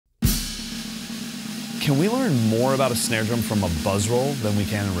Can we learn more about a snare drum from a buzz roll than we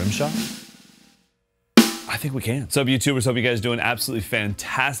can in rim shot? I think we can. What's up, YouTubers? Hope you guys are doing absolutely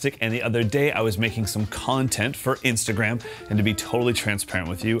fantastic. And the other day I was making some content for Instagram, and to be totally transparent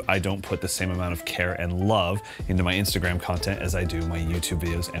with you, I don't put the same amount of care and love into my Instagram content as I do my YouTube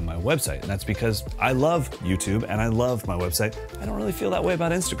videos and my website. And that's because I love YouTube and I love my website. I don't really feel that way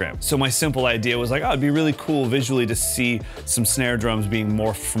about Instagram. So my simple idea was like, oh, it'd be really cool visually to see some snare drums being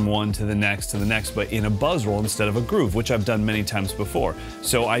morphed from one to the next, but in a buzz roll instead of a groove, which I've done many times before.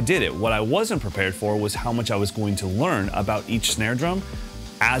 So I did it. What I wasn't prepared for was how much I was going to learn about each snare drum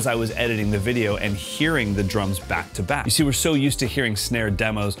as I was editing the video and hearing the drums back to back. You see, we're so used to hearing snare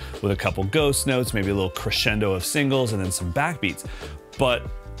demos with a couple ghost notes, maybe a little crescendo of singles and then some backbeats. But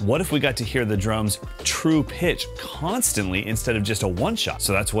what if we got to hear the drums true pitch constantly instead of just a one shot?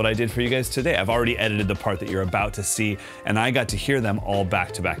 So that's what I did for you guys today. I've already edited the part that you're about to see, and I got to hear them all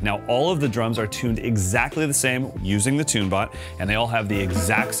back to back. Now, all of the drums are tuned exactly the same using the TuneBot, and they all have the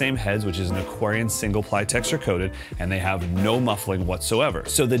exact same heads, which is an Aquarian single ply texture coated, and they have no muffling whatsoever.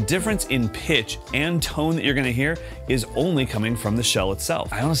 So the difference in pitch and tone that you're gonna hear is only coming from the shell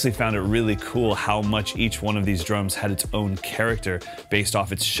itself. I honestly found it really cool how much each one of these drums had its own character based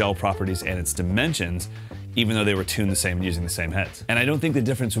off its shell properties and its dimensions, even though they were tuned the same and using the same heads. And I don't think the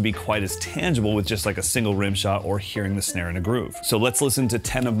difference would be quite as tangible with just like a single rim shot or hearing the snare in a groove. So let's listen to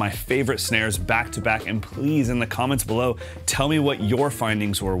 10 of my favorite snares back to back, and please in the comments below, tell me what your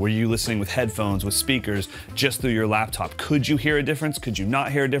findings were. Were you listening with headphones, with speakers, just through your laptop? Could you hear a difference? Could you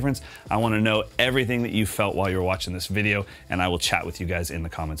not hear a difference? I wanna know everything that you felt while you were watching this video, and I will chat with you guys in the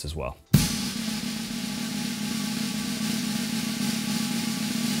comments as well.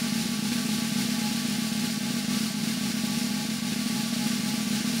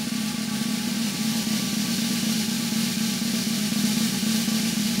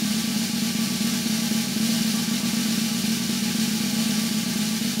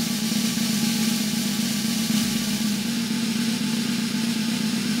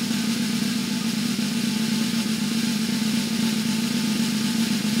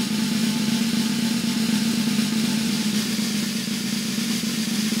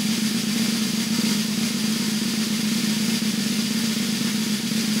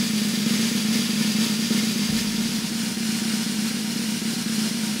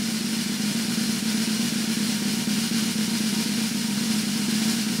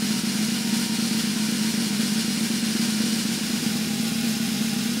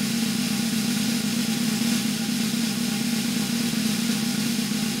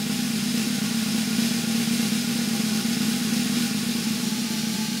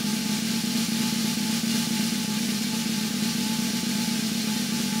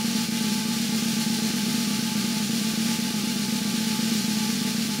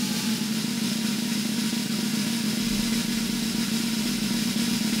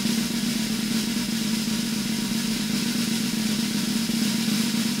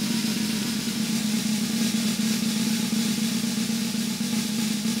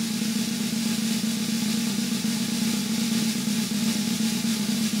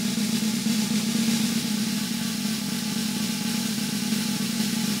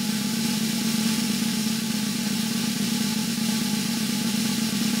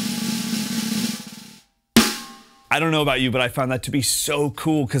 I don't know about you, but I found that to be so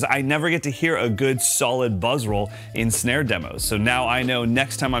cool because I never get to hear a good solid buzz roll in snare demos. So now I know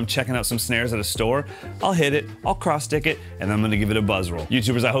next time I'm checking out some snares at a store, I'll hit it, I'll cross stick it, and then I'm gonna give it a buzz roll.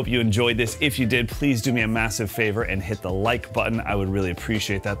 YouTubers, I hope you enjoyed this. If you did, please do me a massive favor and hit the like button. I would really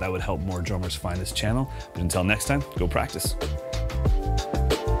appreciate that. That would help more drummers find this channel. But until next time, go practice.